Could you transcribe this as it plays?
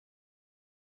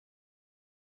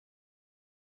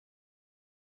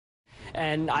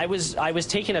and I was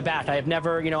taken aback. I have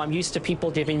never, I'm used to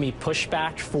people giving me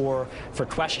pushback for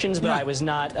questions, but I was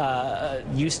not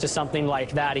used to something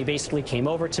like that. He basically came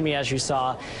over to me, as you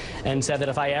saw, and said that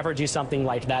if I ever do something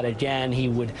like that again, he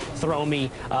would throw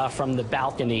me from the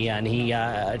balcony. And he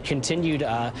continued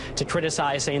to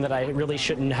criticize, saying that I really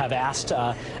shouldn't have asked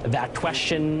that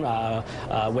question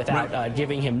without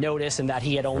giving him notice, and that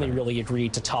he had only really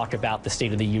agreed to talk about the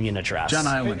State of the Union address. John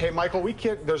Island. Hey, Michael,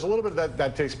 there's a little bit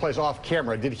that takes place off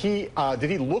camera. Did he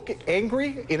look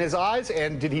angry in his eyes,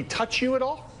 and did he touch you at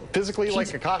all? Physically,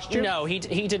 like a costume? No, he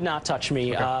did not touch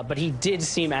me, okay. But he did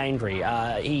seem angry.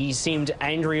 He seemed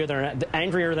angrier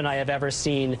than I have ever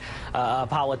seen a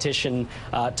politician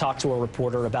talk to a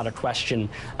reporter about a question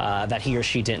that he or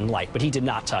she didn't like. But he did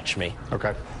not touch me.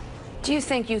 Okay. Do you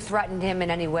think you threatened him in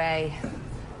any way?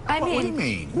 What do you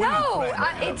mean? No,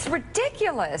 it's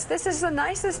ridiculous. This is the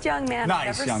nicest young man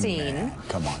I've ever seen. Man.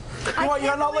 Come on.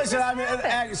 Well, no, listen, I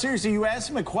mean, seriously, you asked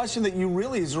him a question that you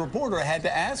really, as a reporter, had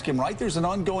to ask him, right? There's an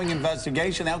ongoing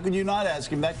investigation. How could you not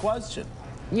ask him that question?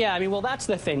 Yeah, I mean, well, that's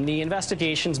the thing. The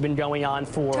investigation's been going on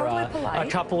for a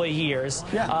couple of years,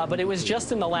 but it was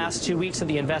just in the last 2 weeks that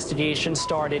the investigation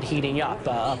started heating up.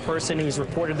 A person who's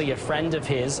reportedly a friend of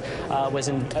his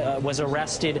was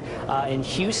arrested in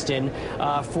Houston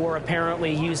for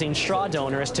apparently using straw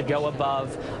donors to go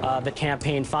above the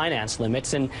campaign finance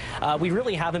limits, and we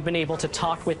really haven't been able to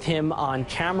talk with him on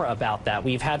camera about that.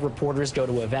 We've had reporters go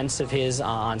to events of his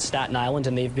on Staten Island,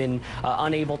 and they've been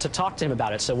unable to talk to him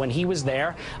about it. So when he was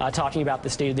there, talking about the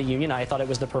State of the Union, I thought it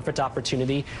was the perfect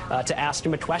opportunity to ask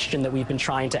him a question that we've been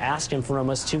trying to ask him for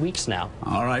almost 2 weeks now.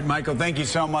 All right, Michael, thank you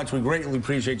so much. We greatly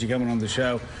appreciate you coming on the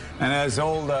show. And as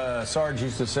old Sarge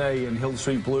used to say in Hill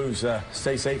Street Blues,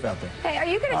 stay safe out there. Hey, are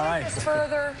you going to take this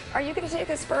further? Are you going to take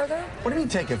this further? What do you mean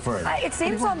take it further? It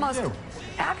seems almost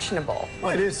actionable.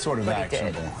 Well, it is sort of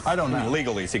actionable. I don't know.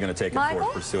 Legally, is he going to take it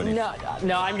forward, pursuing? No,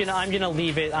 I'm gonna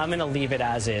leave it. I'm gonna leave it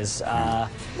as is.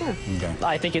 Okay.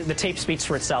 I think the tape speaks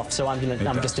for itself, so I'm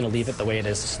just gonna leave it the way it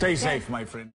is. Stay safe, my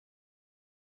friend.